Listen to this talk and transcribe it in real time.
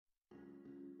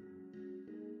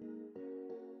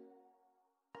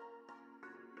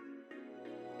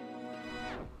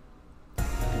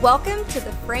Welcome to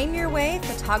the Frame Your Way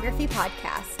Photography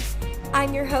Podcast.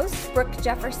 I'm your host, Brooke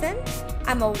Jefferson.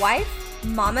 I'm a wife,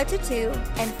 mama to two,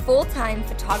 and full-time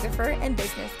photographer and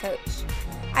business coach.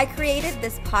 I created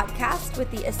this podcast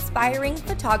with the aspiring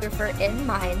photographer in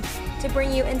mind to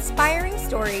bring you inspiring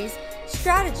stories,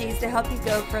 strategies to help you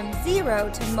go from zero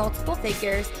to multiple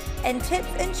figures, and tips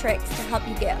and tricks to help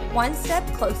you get one step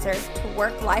closer to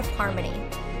work-life harmony.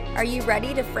 Are you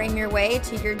ready to frame your way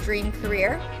to your dream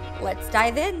career? Let's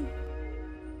dive in.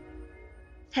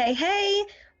 Hey,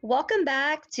 welcome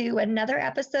back to another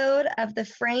episode of the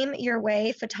Frame Your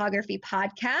Way Photography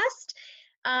Podcast.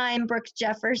 I'm Brooke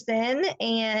Jefferson,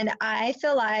 and I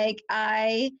feel like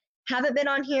I haven't been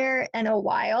on here in a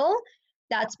while.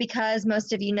 That's because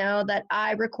most of you know that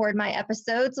I record my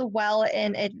episodes well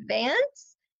in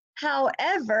advance.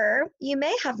 However, you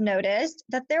may have noticed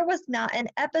that there was not an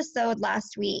episode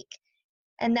last week,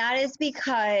 and that is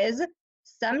because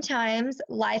sometimes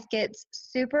life gets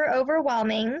super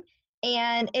overwhelming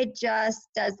and it just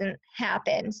doesn't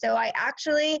happen. So I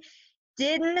actually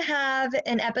didn't have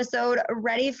an episode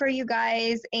ready for you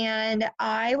guys, and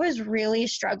I was really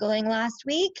struggling last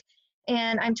week,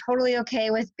 and I'm totally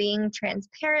okay with being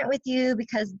transparent with you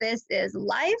because this is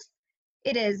life.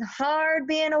 It is hard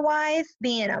being a wife,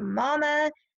 being a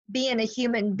mama, being a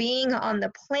human being on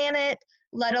the planet,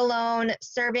 let alone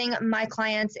serving my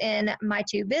clients in my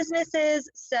two businesses.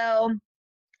 So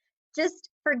just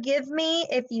forgive me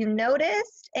if you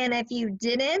noticed, and if you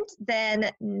didn't,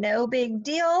 then no big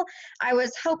deal. I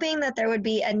was hoping that there would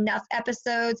be enough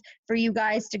episodes for you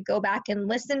guys to go back and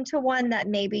listen to one that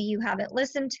maybe you haven't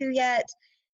listened to yet.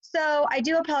 So I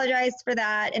do apologize for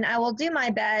that, and I will do my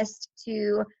best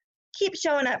to keep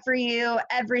showing up for you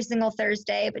every single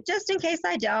Thursday. But just in case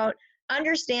I don't,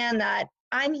 understand that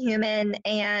I'm human,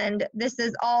 and this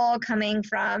is all coming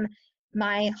from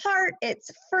my heart. It's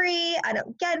free. I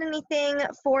don't get anything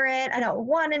for it. I don't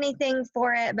want anything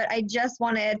for it, but I just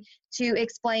wanted to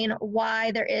explain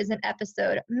why there is an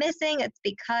episode missing. It's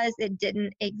because it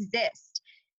didn't exist.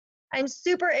 I'm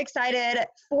super excited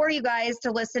for you guys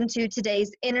to listen to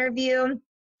today's interview.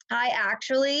 I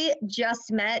actually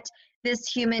just met this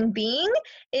human being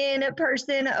in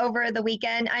person over the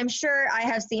weekend. I'm sure I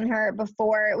have seen her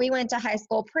before. We went to high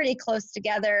school pretty close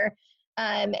together,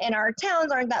 and our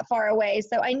towns aren't that far away.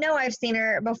 So I know I've seen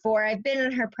her before. I've been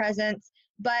in her presence,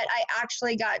 but I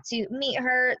actually got to meet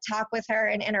her, talk with her,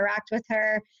 and interact with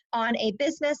her on a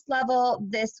business level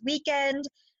this weekend.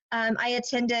 I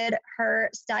attended her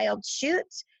styled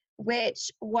shoot,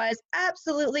 which was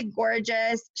absolutely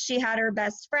gorgeous. She had her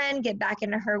best friend get back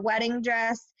into her wedding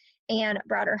dress and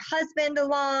brought her husband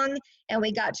along, and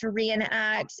we got to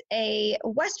reenact a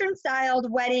Western styled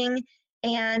wedding,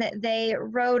 and they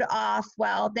rode off,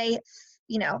 they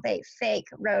fake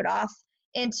rode off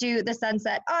into the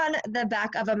sunset on the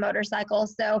back of a motorcycle.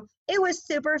 So it was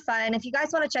super fun. If you guys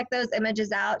want to check those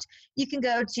images out, you can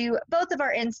go to both of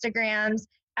our Instagrams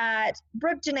at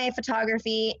Brooke Janae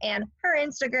Photography, and her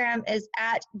Instagram is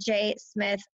at J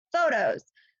Smith Photos.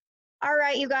 All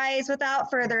right, you guys, without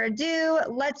further ado,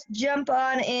 let's jump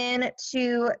on in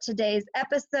to today's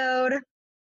episode.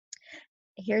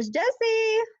 Here's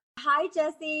Jessie. Hi,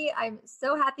 Jessie. I'm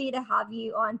so happy to have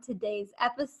you on today's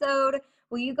episode.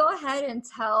 Will you go ahead and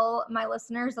tell my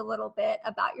listeners a little bit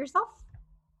about yourself?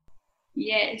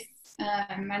 Yes.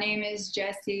 My name is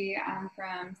Jessie. I'm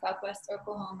from Southwest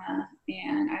Oklahoma,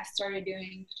 and I started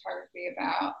doing photography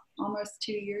about almost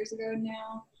 2 years ago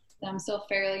now. I'm still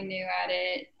fairly new at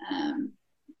it, and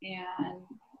I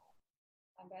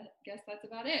guess that's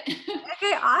about it.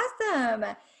 Okay,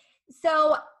 awesome.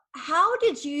 So how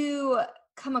did you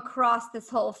come across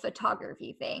this whole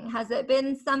photography thing? Has it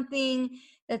been something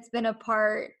that's been a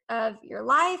part of your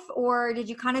life, or did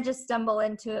you kind of just stumble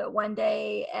into it one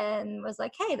day and was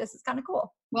like, hey, this is kind of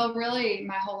cool? Well, really,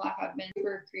 my whole life I've been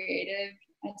super creative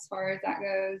as far as that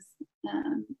goes.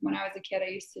 When I was a kid, I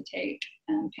used to take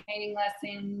painting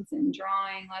lessons and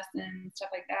drawing lessons, stuff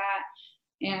like that.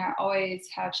 And I always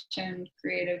have shown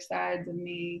creative sides of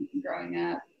me growing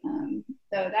up.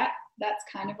 So that's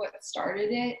kind of what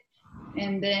started it.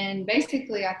 And then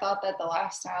basically I thought that the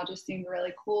lifestyle just seemed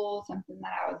really cool, something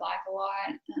that I would like a lot.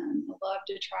 I love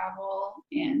to travel.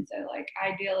 And so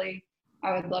ideally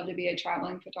I would love to be a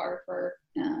traveling photographer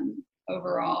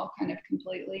overall, kind of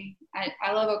completely.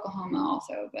 I love Oklahoma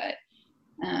also, but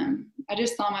I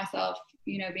just saw myself,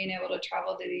 being able to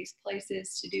travel to these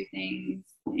places to do things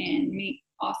and meet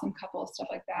awesome couples, stuff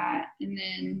like that. And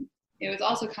then it was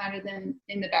also kind of then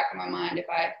in the back of my mind, if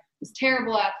I was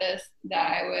terrible at this,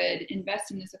 that I would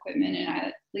invest in this equipment and I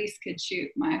at least could shoot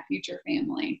my future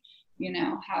family,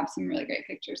 have some really great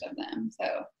pictures of them.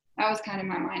 So that was kind of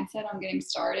my mindset on getting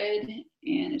started,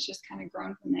 and it's just kind of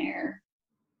grown from there.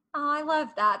 Oh, I love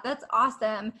that. That's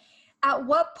awesome. At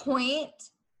what point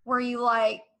were you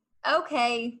like,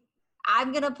 okay,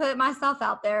 I'm going to put myself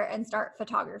out there and start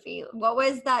photography? What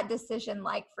was that decision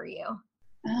like for you?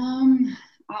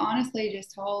 I honestly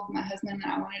just told my husband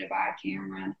that I wanted to buy a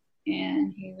camera,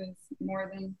 and he was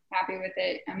more than happy with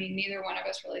it. I mean, neither one of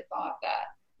us really thought that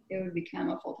it would become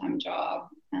a full-time job.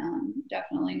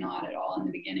 Definitely not at all in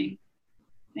the beginning.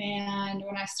 And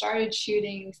when I started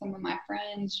shooting some of my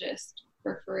friends just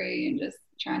for free and just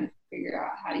trying to figure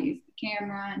out how to use the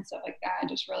camera and stuff like that, I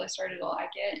just really started to like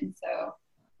it. And so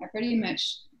I pretty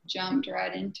much jumped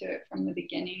right into it from the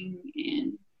beginning,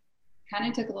 and kind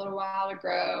of took a little while to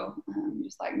grow,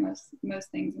 just like most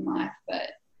things in life.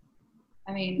 But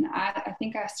I mean, I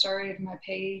think I started my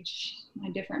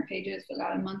different pages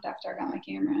about a month after I got my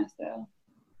camera, so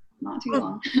not too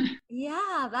long.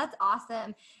 Yeah, that's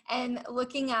awesome. And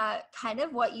looking at kind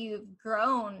of what you've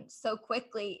grown so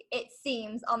quickly, it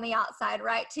seems on the outside,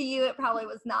 right? To you, it probably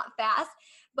was not fast,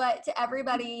 but to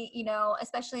everybody, you know,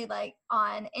 especially like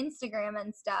on Instagram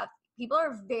and stuff, people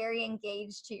are very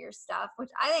engaged to your stuff, which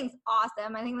I think is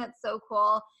awesome. I think that's so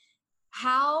cool.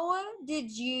 How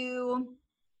did you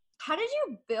how did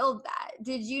you build that?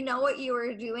 Did you know what you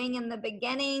were doing in the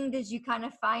beginning? Did you kind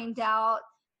of find out,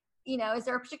 you know, is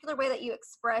there a particular way that you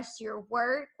express your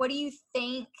work? What do you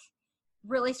think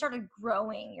really started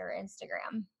growing your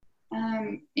Instagram?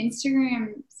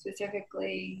 Instagram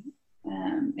specifically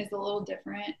is a little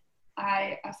different.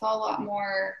 I saw a lot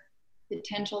more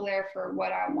potential there for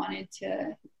what I wanted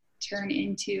to turn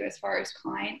into as far as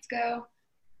clients go.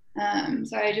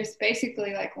 So I just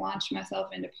basically like launched myself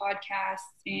into podcasts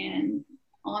and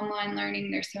online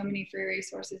learning. There's so many free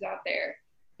resources out there,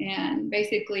 and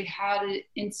basically how to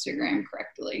Instagram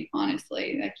correctly.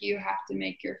 Honestly, like you have to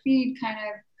make your feed kind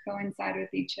of coincide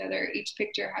with each other. Each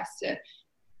picture has to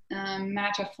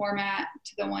match a format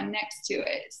to the one next to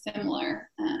it, similar.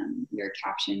 Your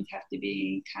captions have to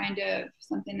be kind of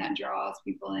something that draws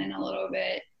people in a little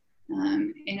bit.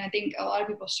 And I think a lot of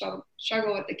people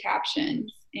struggle with the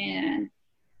captions. And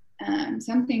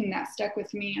something that stuck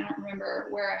with me, I don't remember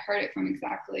where I heard it from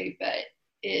exactly, but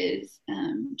is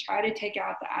try to take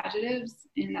out the adjectives.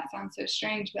 And that sounds so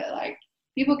strange, but like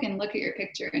people can look at your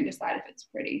picture and decide if it's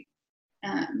pretty.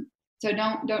 So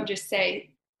don't just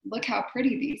say, look how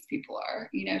pretty these people are,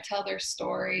 you know, tell their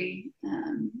story,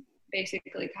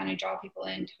 basically kind of draw people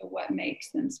into what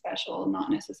makes them special, not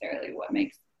necessarily what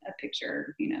makes a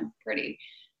picture, you know, pretty.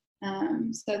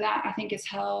 So that I think has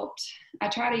helped. I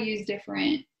try to use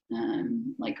different,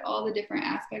 like all the different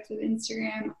aspects of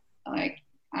Instagram. Like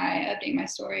I update my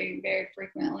story very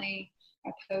frequently.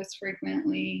 I post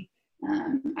frequently.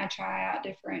 I try out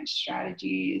different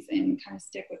strategies and kind of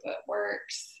stick with what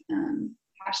works.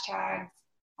 Hashtags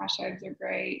are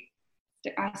great.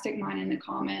 I stick mine in the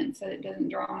comments so it doesn't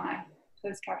draw my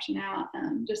post caption out.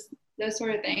 Just those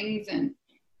sort of things, and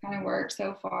kind of worked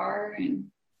so far. And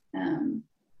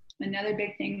another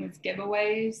big thing was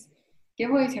giveaways.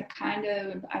 Giveaways have kind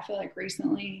of, I feel like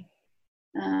recently,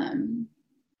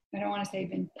 I don't want to say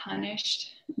been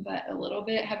punished, but a little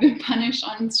bit have been punished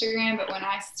on Instagram. But when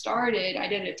I started, I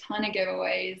did a ton of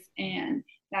giveaways, and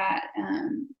that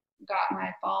got my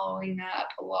following up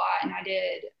a lot. And I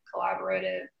did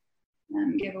collaborative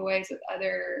giveaways with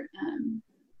other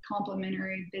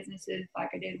complimentary businesses. Like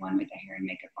I did one with a hair and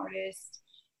makeup artist,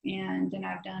 and then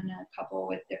I've done a couple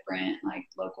with different like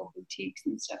local boutiques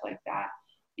and stuff like that,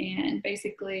 and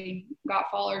basically got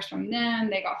followers from them.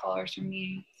 They got followers from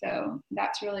me. So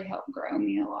that's really helped grow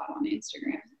me a lot on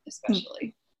Instagram,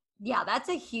 especially. Yeah, that's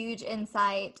a huge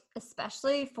insight,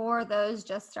 especially for those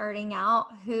just starting out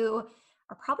who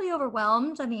are probably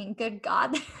overwhelmed. I mean, good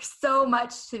God, there's so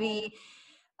much to be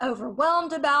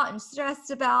overwhelmed about and stressed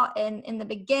about. And in the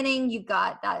beginning, you've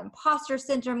got that imposter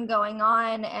syndrome going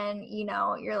on, and you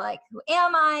know, you're like, who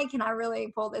am I? Can I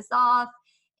really pull this off?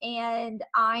 And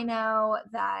I know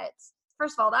that,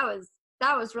 first of all,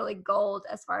 that was really gold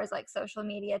as far as like social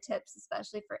media tips,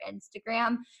 especially for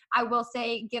Instagram. I will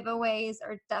say giveaways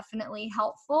are definitely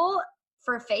helpful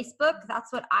for Facebook.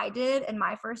 That's what I did in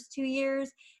my first 2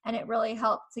 years, and it really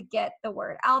helped to get the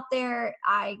word out there.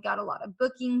 I got a lot of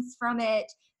bookings from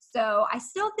it. So I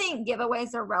still think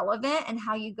giveaways are relevant and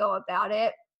how you go about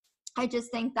it. I just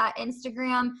think that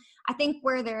Instagram, I think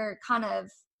where they're kind of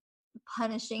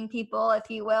punishing people, if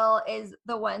you will, is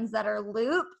the ones that are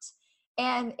looped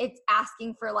and it's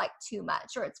asking for like too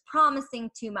much, or it's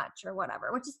promising too much or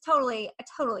whatever, which is I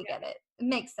totally get it. It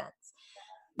makes sense.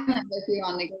 I'm with you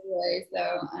on the giveaways,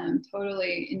 though.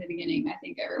 Totally in the beginning, I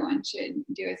think everyone should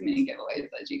do as many giveaways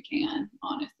as you can,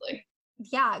 honestly.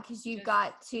 Yeah, because you've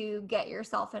got to get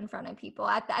yourself in front of people.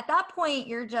 At that point,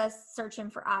 you're just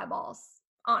searching for eyeballs,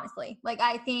 honestly. Like,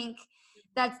 I think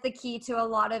that's the key to a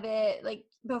lot of it. Like,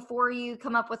 before you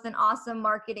come up with an awesome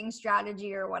marketing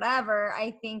strategy or whatever,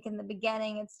 I think in the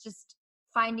beginning, it's just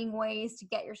finding ways to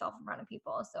get yourself in front of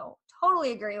people. So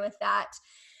totally agree with that.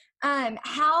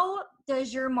 How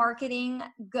does your marketing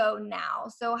go now?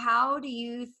 So how do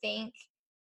you think,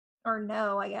 or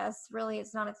no, I guess really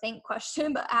it's not a think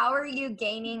question, but how are you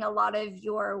gaining a lot of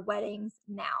your weddings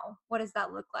now? What does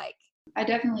that look like? I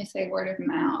definitely say word of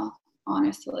mouth,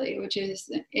 honestly, which is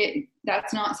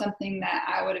that's not something that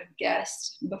I would have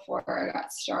guessed before I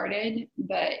got started.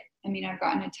 But I mean, I've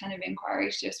gotten a ton of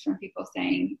inquiries just from people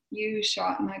saying, you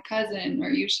shot my cousin, or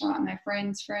you shot my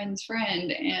friend's friend's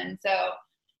friend. And so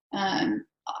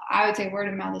I would say word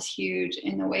of mouth is huge.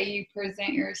 And the way you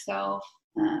present yourself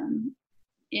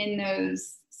in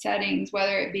those settings,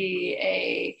 whether it be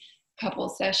a couple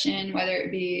session, whether it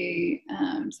be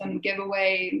some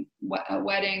giveaway, a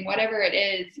wedding, whatever it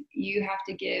is, you have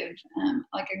to give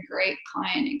like a great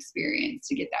client experience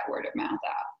to get that word of mouth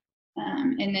out.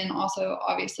 And then also,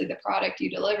 obviously, the product you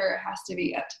deliver has to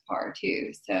be up to par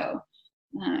too. So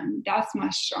that's my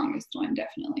strongest one,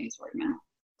 definitely, is word of mouth.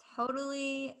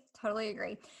 Totally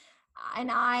agree.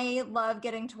 And I love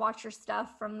getting to watch your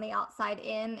stuff from the outside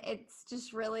in. It's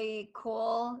just really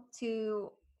cool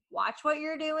to watch what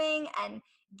you're doing and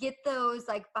get those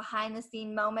like behind the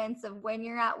scene moments of when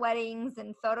you're at weddings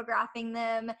and photographing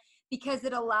them, because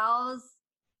it allows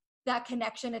that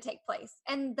connection to take place.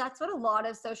 And that's what a lot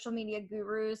of social media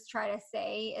gurus try to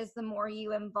say, is the more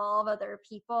you involve other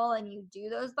people and you do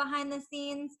those behind the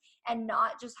scenes and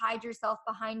not just hide yourself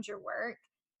behind your work,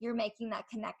 you're making that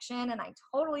connection. And I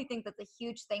totally think that's a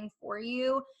huge thing for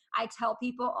you. I tell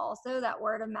people also that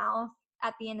word of mouth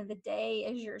at the end of the day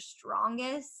is your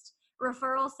strongest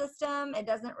referral system. It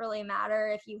doesn't really matter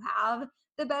if you have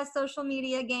the best social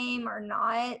media game or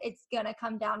not. It's going to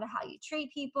come down to how you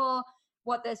treat people,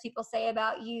 what those people say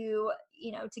about you,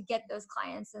 you know, to get those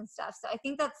clients and stuff. So I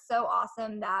think that's so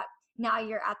awesome that now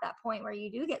you're at that point where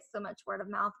you do get so much word of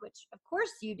mouth, which of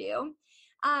course you do.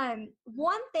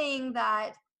 One thing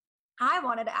that I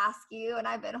wanted to ask you, and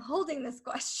I've been holding this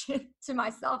question to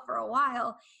myself for a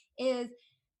while, is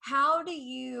how do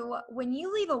you, when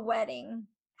you leave a wedding,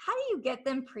 how do you get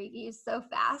them previews so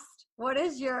fast? What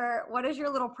is your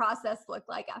little process look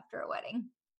like after a wedding?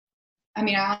 I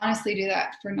mean, I honestly do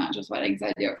that for not just weddings.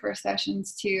 I do it for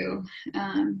sessions too.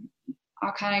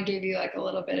 I'll kind of give you like a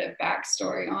little bit of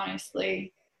backstory,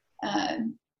 honestly.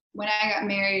 When I got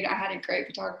married, I had a great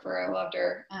photographer. I loved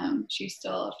her. She's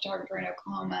still a photographer in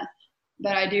Oklahoma.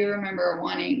 But I do remember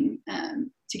wanting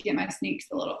to get my sneaks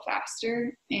a little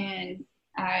faster. And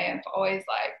I have always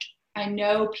I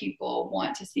know people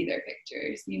want to see their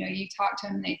pictures. You know, you talk to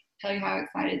them, they tell you how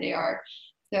excited they are.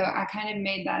 So I kind of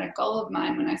made that a goal of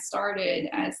mine when I started,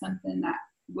 as something that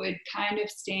would kind of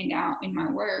stand out in my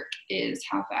work, is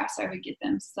how fast I would get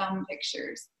them some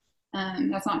pictures.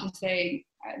 That's not to say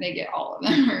they get all of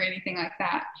them or anything like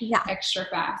that, extra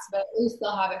fast, but at least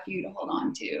they'll have a few to hold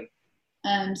on to.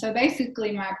 So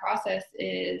basically my process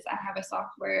is I have a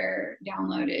software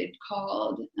downloaded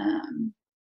called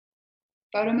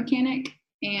Photo Mechanic,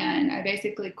 and I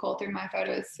basically cull through my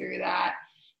photos through that,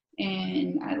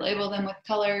 and I label them with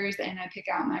colors, and I pick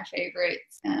out my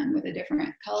favorites with a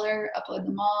different color, upload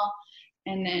them all,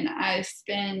 and then I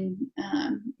spend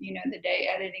the day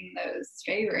editing those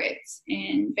favorites.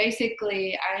 And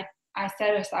basically I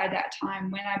set aside that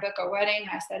time. When I book a wedding,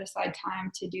 I set aside time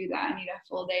to do that. I need a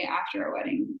full day after a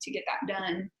wedding to get that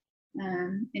done.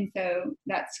 And so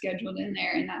that's scheduled in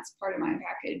there, and that's part of my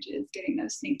package, is getting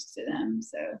those sneaks to them.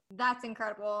 So that's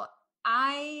incredible.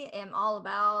 I am all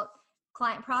about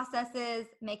client processes,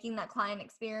 making that client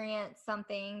experience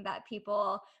something that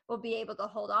people will be able to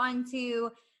hold on to.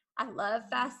 I love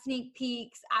fast sneak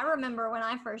peeks. I remember when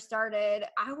I first started,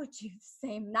 I would do the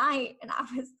same night, and I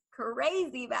was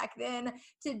crazy back then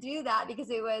to do that because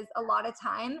it was a lot of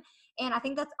time. And I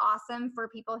think that's awesome for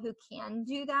people who can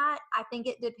do that. I think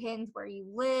it depends where you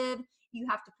live. You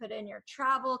have to put in your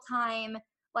travel time.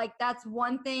 Like, that's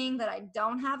one thing that I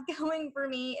don't have going for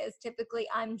me, is typically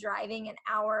I'm driving an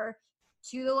hour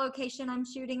to the location I'm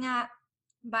shooting at.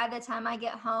 By the time I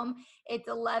get home, it's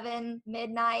 11,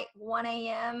 midnight, 1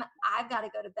 a.m. I've got to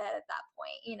go to bed at that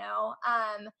point, you know?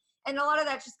 And a lot of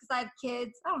that's just because I have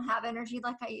kids. I don't have energy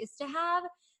like I used to have.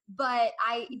 but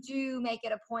I do make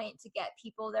it a point to get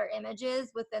people their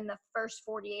images within the first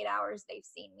 48 hours they've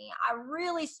seen me. I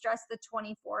really stress the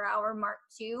 24-hour mark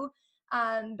too.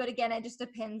 But again, it just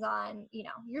depends on,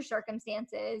 your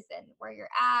circumstances and where you're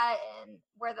at and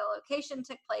where the location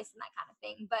took place and that kind of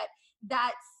thing. But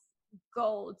that's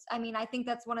gold. I mean, I think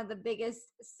that's one of the biggest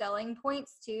selling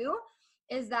points too,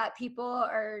 is that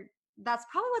that's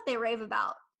probably what they rave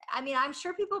about. I mean, I'm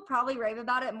sure people probably rave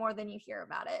about it more than you hear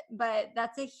about it, but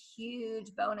that's a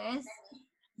huge bonus.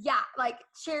 Yeah, like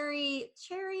cherry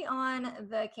on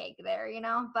the cake there,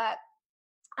 but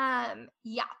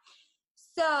yeah.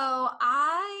 So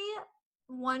I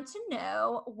want to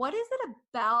know, what is it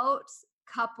about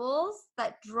couples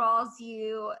that draws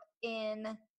you in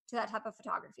to that type of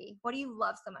photography? What do you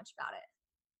love so much about it?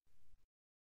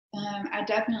 I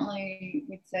definitely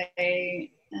would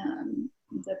say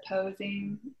the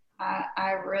posing.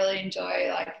 I really enjoy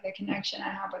like the connection I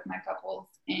have with my couples,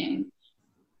 and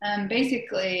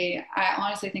basically I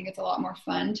honestly think it's a lot more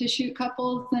fun to shoot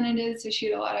couples than it is to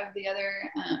shoot a lot of the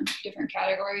other different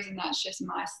categories, and that's just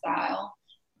my style.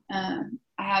 I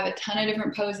have a ton of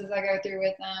different poses I go through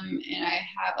with them, and I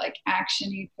have like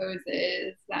actiony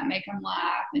poses that make them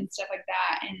laugh and stuff like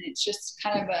that, and it's just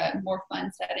kind of a more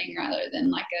fun setting rather than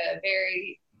like a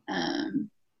very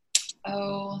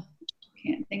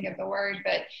can't think of the word,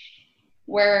 but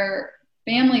where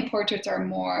family portraits are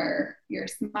more, you're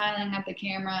smiling at the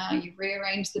camera, you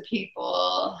rearrange the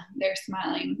people, they're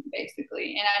smiling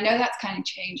basically. And I know that's kind of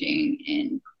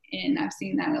changing, and I've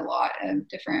seen that a lot of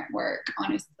different work,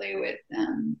 honestly, with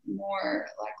more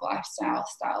like lifestyle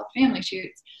style family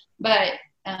shoots. But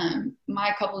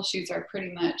my couple shoots are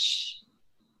pretty much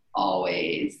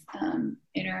always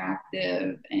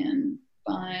interactive and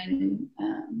fun,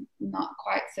 not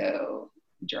quite so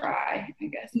dry, I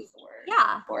guess is the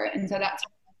word for it. And so that's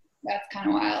kind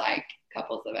of why I like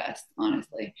couples the best,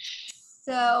 honestly.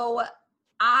 So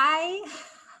I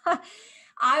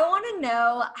want to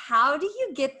know, how do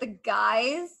you get the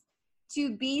guys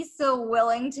to be so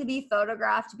willing to be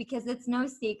photographed? Because it's no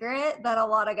secret that a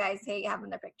lot of guys hate having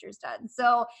their pictures done.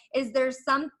 So is there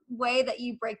some way that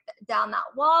you break down that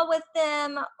wall with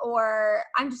them? Or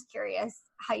I'm just curious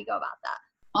how you go about that.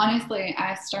 Honestly,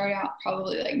 I start out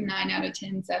probably like 9 out of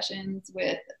 10 sessions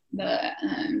with the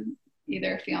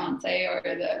either fiance or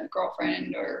the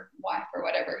girlfriend or wife or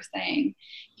whatever saying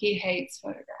he hates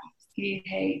photographs. He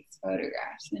hates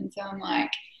photographs. And so I'm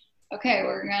like, okay,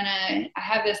 I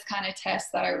have this kind of test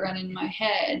that I run in my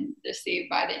head to see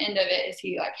by the end of it, is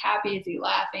he like happy? Is he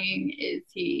laughing? Is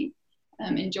he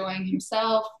enjoying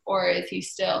himself? Or is he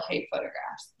still hate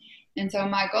photographs? And so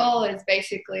my goal is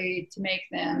basically to make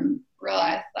them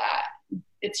realize that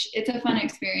it's a fun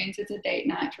experience. It's a date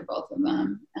night for both of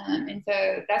them. And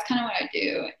so that's kind of what I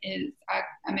do, is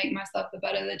I make myself the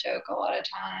butt of the joke a lot of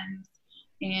times.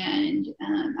 And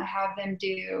I have them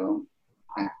do,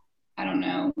 I don't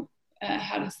know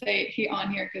how to say it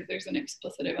on here because there's an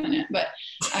explicitive in it, but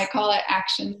I call it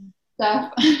action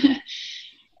stuff.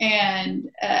 And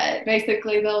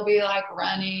basically they'll be like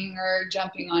running or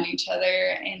jumping on each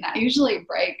other, and that usually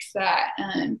breaks that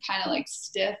kind of like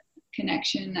stiff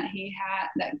connection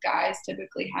that guys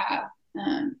typically have.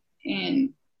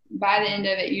 And by the end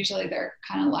of it, usually they're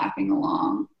kind of laughing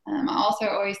along. I also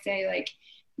always say like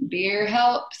beer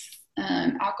helps.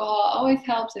 Alcohol always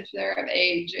helps if they're of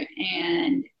age,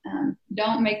 and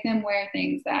don't make them wear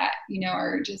things that,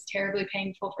 are just terribly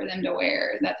painful for them to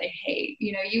wear, that they hate.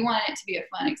 You want it to be a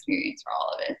fun experience for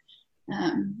all of it.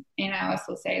 And I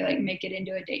also say like make it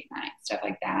into a date night, stuff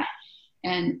like that.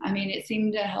 And I mean, it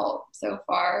seemed to help so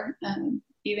far.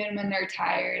 Even when they're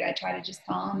tired, I try to just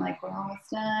tell them like, we're almost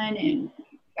done and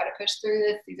got to push through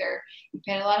this. You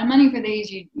paid a lot of money for these.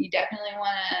 You definitely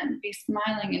want to be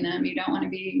smiling in them. You don't want to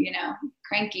be,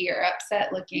 cranky or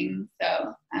upset looking.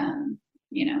 So,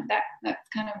 that's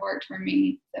kind of worked for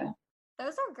me. So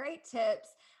those are great tips.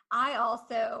 I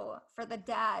also, for the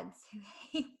dads who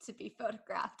hate to be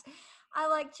photographed, I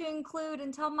like to include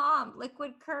and tell mom,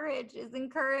 liquid courage is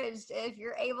encouraged if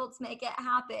you're able to make it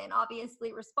happen,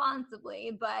 obviously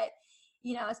responsibly, but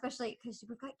especially because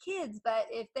we've got kids, but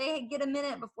if they get a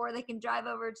minute before they can drive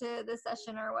over to the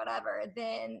session or whatever,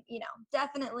 then,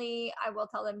 definitely I will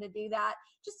tell them to do that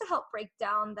just to help break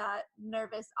down that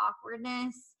nervous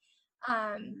awkwardness.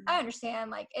 I understand,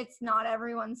 like, it's not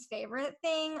everyone's favorite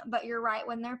thing, but you're right.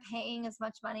 When they're paying as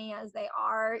much money as they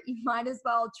are, you might as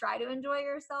well try to enjoy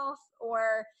yourself,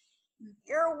 or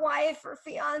your wife or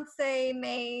fiance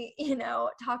may,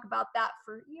 talk about that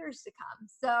for years to come.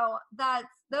 So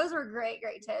those are great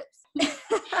tips.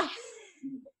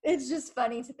 It's just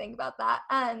funny to think about that.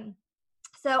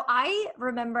 So I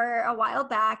remember a while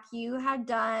back you had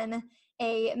done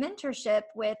a mentorship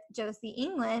with Josie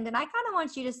England, and I kind of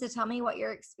want you just to tell me what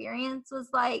your experience was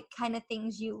like, kind of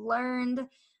things you learned,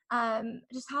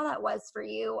 just how that was for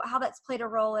you, how that's played a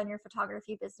role in your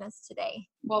photography business today.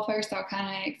 Well, first I'll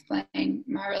kind of explain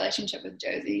my relationship with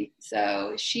Josie.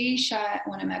 So she shot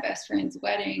one of my best friend's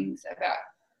weddings about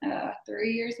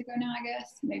 3 years ago now, I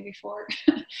guess, maybe 4.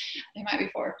 It might be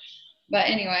 4. But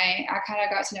anyway, I kind of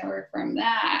got to know her from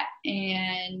that.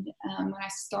 And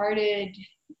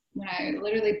when I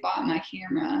literally bought my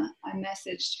camera, I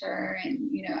messaged her and,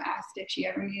 asked if she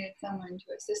ever needed someone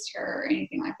to assist her or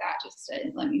anything like that, just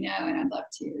to let me know. And I'd love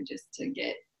to, just to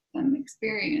get some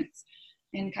experience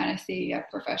and kind of see a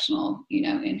professional,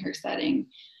 in her setting.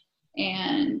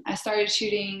 And I started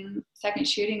second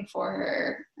shooting for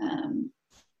her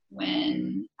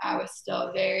when I was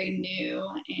still very new,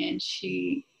 and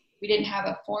we didn't have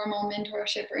a formal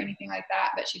mentorship or anything like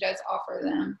that, but she does offer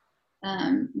them.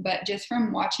 But just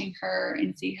from watching her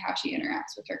and see how she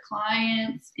interacts with her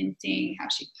clients and seeing how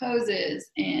she poses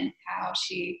and how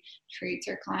she treats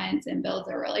her clients and builds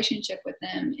a relationship with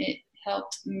them, it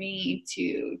helped me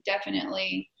to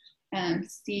definitely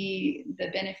see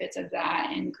the benefits of that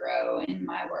and grow in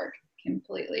my work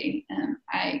completely.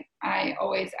 I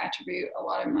always attribute a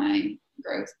lot of my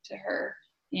growth to her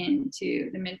and to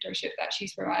the mentorship that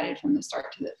she's provided from the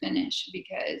start to the finish,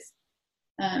 because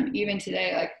even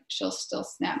today, like, she'll still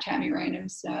Snapchat me random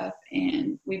stuff,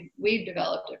 and we've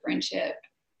developed a friendship,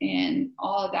 and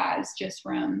all of that is just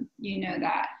from,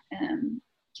 that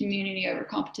community over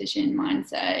competition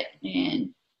mindset, and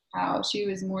how she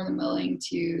was more than willing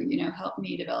to, help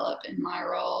me develop in my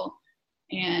role,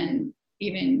 and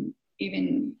even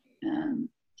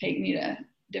take me to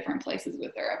different places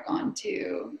with her. I've gone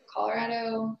to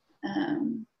Colorado,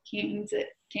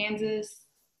 Kansas,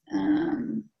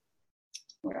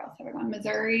 where else have I gone?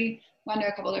 Missouri. Gone to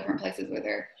a couple different places with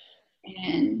her,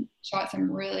 and shot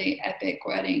some really epic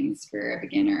weddings for a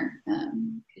beginner,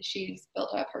 because she's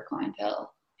built up her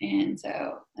clientele. And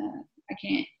so I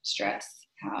can't stress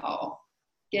how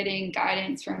getting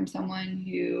guidance from someone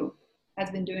who has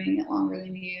been doing it longer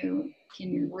than you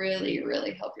can really,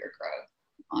 really help your growth,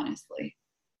 honestly.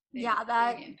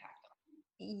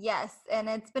 Yes, and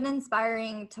it's been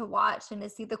inspiring to watch and to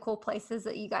see the cool places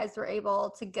that you guys were able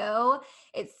to go.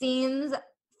 It seems,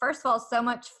 first of all, so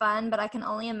much fun, but I can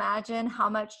only imagine how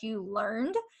much you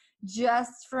learned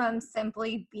just from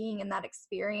simply being in that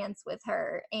experience with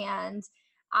her. And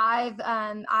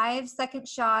I've second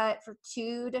shot for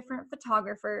 2 different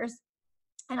photographers,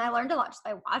 and I learned a lot just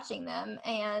by watching them.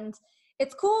 And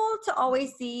it's cool to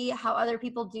always see how other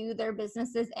people do their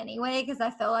businesses anyway, because I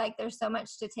feel like there's so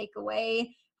much to take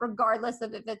away, regardless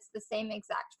of if it's the same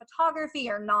exact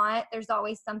photography or not. There's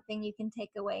always something you can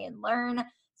take away and learn.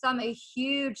 So I'm a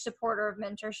huge supporter of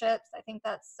mentorships. I think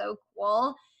that's so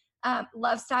cool.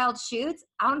 Love styled shoots.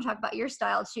 I want to talk about your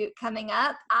styled shoot coming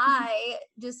up. I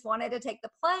just wanted to take the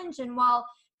plunge, and while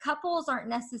couples aren't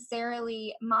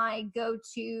necessarily my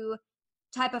go-to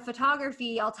type of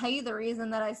photography, I'll tell you the reason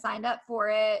that I signed up for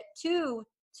it. Two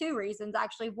reasons,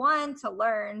 actually. One, to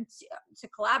learn to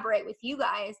collaborate with you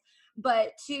guys,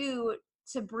 but 2,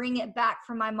 to bring it back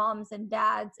for my moms and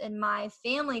dads and my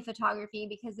family photography,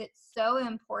 because it's so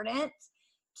important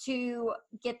to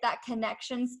get that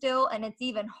connection still, and it's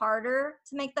even harder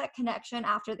to make that connection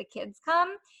after the kids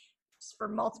come, just for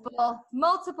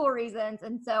multiple reasons.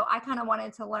 And so I kind of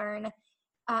wanted to learn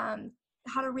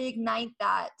how to reignite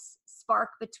that spark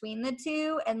between the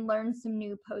two and learn some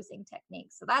new posing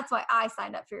techniques. So that's why I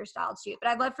signed up for your styled shoot. But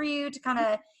I'd love for you to kind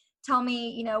of tell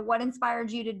me, what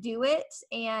inspired you to do it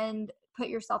and put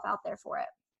yourself out there for it.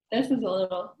 This is a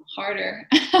little harder.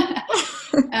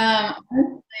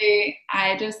 Honestly,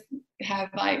 I just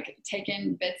have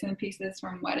taken bits and pieces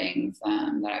from weddings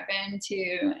that I've been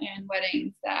to, and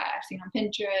weddings that I've seen on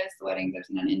Pinterest, weddings I've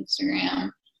seen on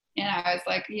Instagram. And I was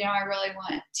like, I really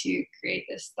want to create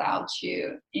this styled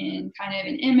shoot in kind of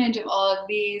an image of all of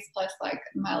these, plus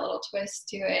my little twist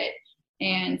to it.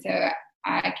 And so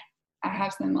I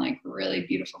have some really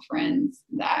beautiful friends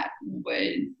that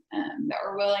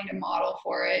were willing to model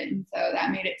for it. And so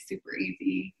that made it super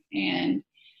easy. And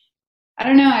I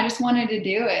don't know, I just wanted to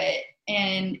do it.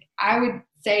 And I would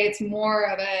say it's more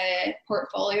of a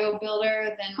portfolio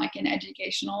builder than an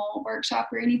educational workshop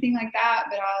or anything like that,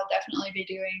 but I'll definitely be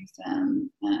doing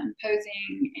some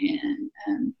posing.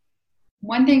 And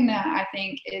one thing that I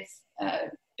think is a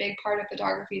big part of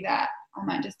photography that I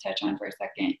might just touch on for a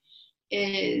second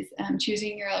is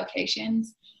choosing your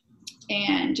locations.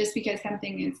 And just because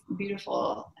something is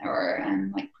beautiful or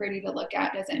pretty to look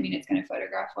at doesn't mean it's going to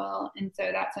photograph well. And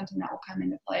so that's something that will come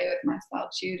into play with my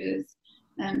style shoot is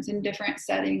some different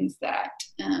settings that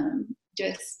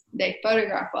just they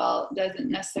photograph well doesn't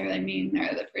necessarily mean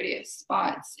they're the prettiest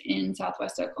spots in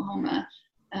Southwest Oklahoma.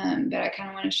 But I kind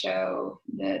of want to show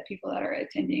the people that are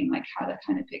attending like how to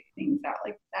kind of pick things out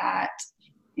like that,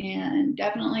 and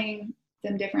definitely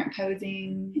some different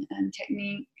posing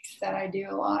techniques that I do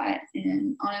a lot.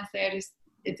 And honestly,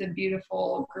 it's a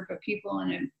beautiful group of people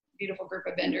and a beautiful group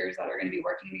of vendors that are going to be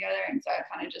working together. And so I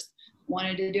kind of just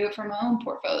wanted to do it for my own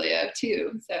portfolio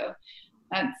too. So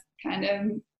that's kind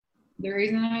of the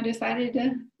reason I decided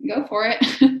to go for it.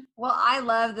 Well, I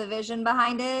love the vision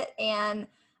behind it, and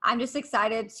I'm just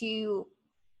excited to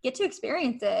get to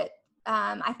experience it.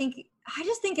 I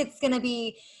just think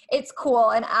it's cool.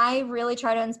 And I really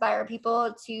try to inspire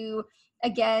people to,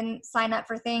 again, sign up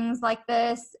for things like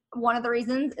this. One of the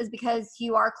reasons is because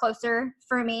you are closer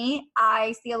for me.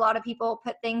 I see a lot of people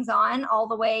put things on all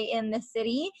the way in the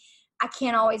city. I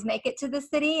can't always make it to the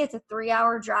city. It's a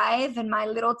 3-hour drive in my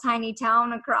little tiny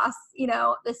town across,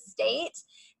 the state.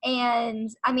 And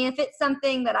I mean, if it's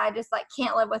something that I just like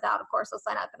can't live without, of course I'll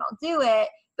sign up and I'll do it.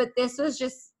 But this was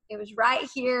it was right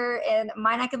here in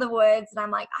my neck of the woods. And I'm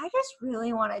like, I just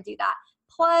really want to do that.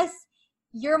 Plus,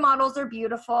 your models are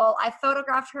beautiful. I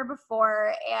photographed her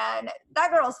before, and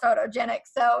that girl's photogenic.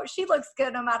 So she looks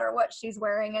good no matter what she's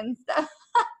wearing and stuff.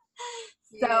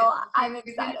 So yeah, I'm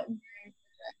excited.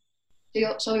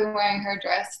 She'll be wearing her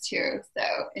dress too, so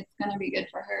it's going to be good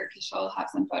for her because she'll have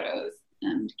some photos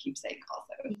to keepsake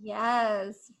also.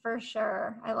 Yes, for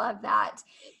sure. I love that.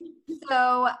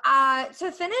 So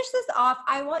to finish this off,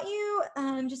 I want you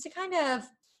just to kind of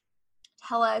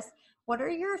tell us, what are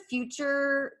your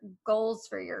future goals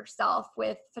for yourself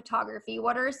with photography?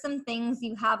 What are some things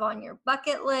you have on your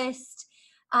bucket list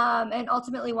and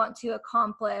ultimately want to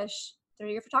accomplish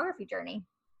through your photography journey?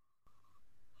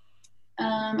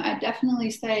 I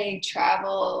definitely say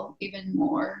travel even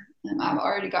more. I've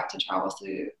already got to travel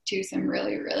to some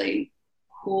really, really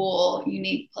cool,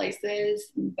 unique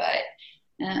places, but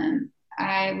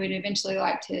I would eventually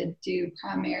like to do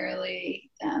primarily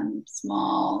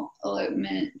small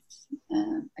elopements.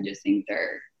 I just think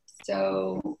they're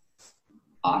so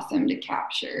awesome to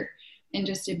capture and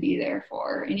just to be there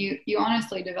for. And you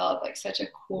honestly develop like such a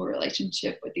cool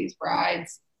relationship with these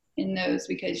brides in those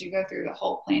because you go through the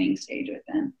whole planning stage with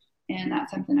them, and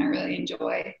that's something I really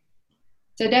enjoy.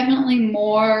 So definitely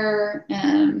more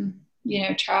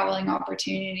traveling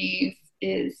opportunities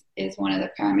is one of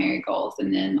the primary goals.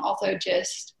 And then also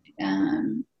just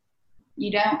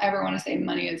you don't ever want to say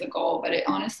money is a goal, but it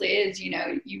honestly is. You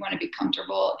want to be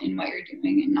comfortable in what you're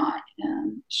doing and not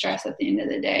stress at the end of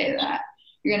the day that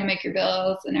you're going to make your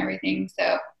bills and everything.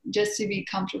 So just to be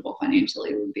comfortable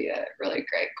financially would be a really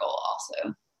great goal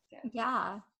also.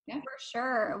 Yeah, for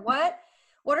sure. What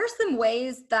are some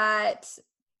ways that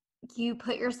you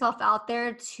put yourself out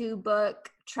there to book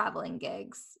traveling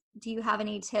gigs? Do you have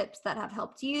any tips that have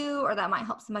helped you or that might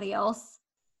help somebody else?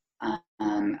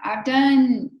 I've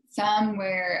done some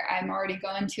where I'm already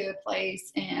going to a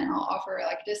place and I'll offer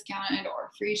like discounted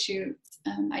or free shoots.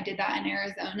 I did that in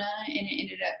Arizona, and it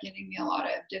ended up giving me a lot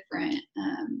of different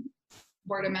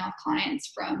word of mouth clients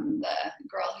from the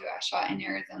girl who I shot in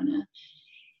Arizona.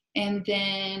 And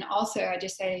then also I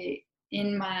just say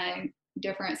in my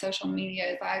different social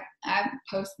medias, I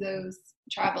post those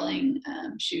traveling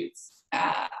shoots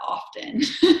often.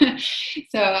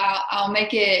 So I'll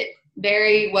make it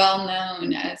very well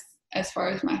known as far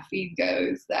as my feed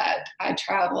goes that I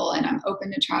travel and I'm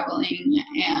open to traveling,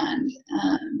 and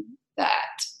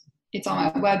that it's on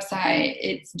my website,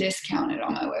 it's discounted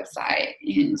on my website,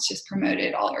 and it's just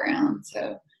promoted all around.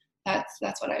 So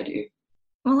that's what I do.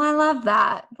 Well, I love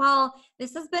that. Well,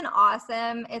 this has been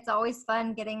awesome. It's always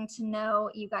fun getting to know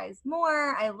you guys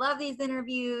more. I love these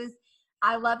interviews.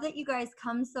 I love that you guys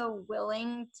come so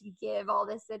willing to give all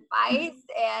this advice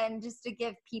and just to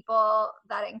give people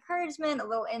that encouragement, a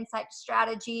little insight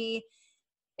strategy.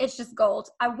 It's just gold.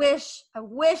 I wish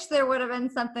there would have been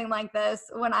something like this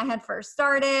when I had first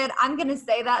started. I'm going to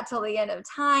say that till the end of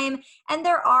time. And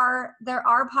there are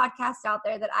podcasts out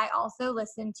there that I also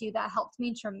listen to that helped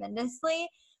me tremendously.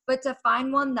 But to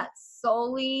find one that's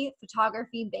solely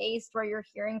photography based, where you're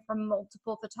hearing from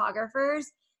multiple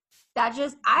photographers,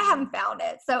 I haven't found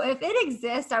it. So if it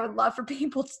exists, I would love for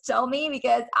people to tell me,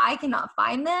 because I cannot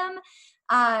find them.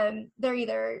 They're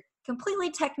either completely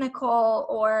technical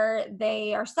or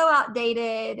they are so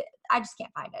outdated. I just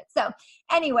can't find it. So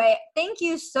anyway, thank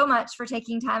you so much for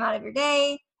taking time out of your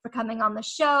day, for coming on the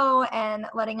show and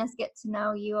letting us get to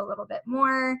know you a little bit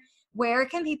more. Where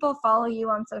can people follow you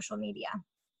on social media?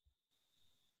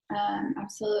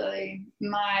 Absolutely.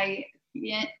 My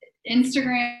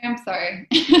Instagram, sorry,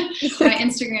 my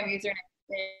Instagram username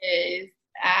is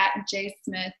at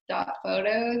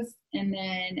jsmith.photos. And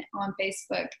then on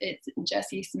Facebook, it's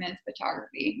Jessie Smith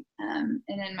Photography. And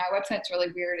then my website's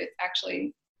really weird. It's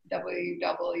actually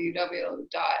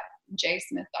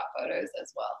www.jsmith.photos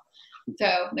as well.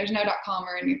 So there's no .com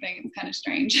or anything. It's kind of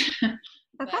strange. Okay.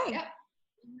 But, yeah.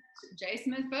 J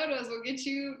Smith Photos will get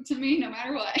you to me no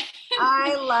matter what.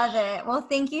 I love it. Well,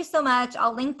 thank you so much.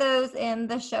 I'll link those in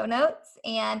the show notes.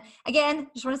 And again,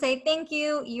 just want to say thank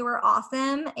you. You are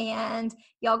awesome. And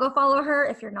y'all go follow her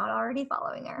if you're not already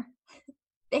following her.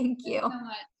 Thank you. Thanks so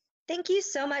much. Thank you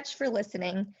so much for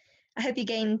listening. I hope you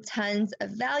gained tons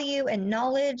of value and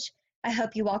knowledge. I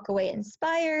hope you walk away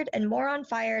inspired and more on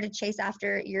fire to chase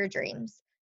after your dreams.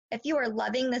 If you are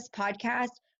loving this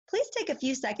podcast, please take a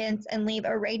few seconds and leave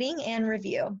a rating and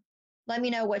review. Let me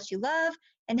know what you love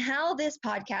and how this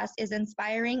podcast is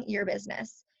inspiring your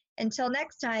business. Until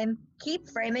next time, keep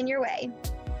framing your way.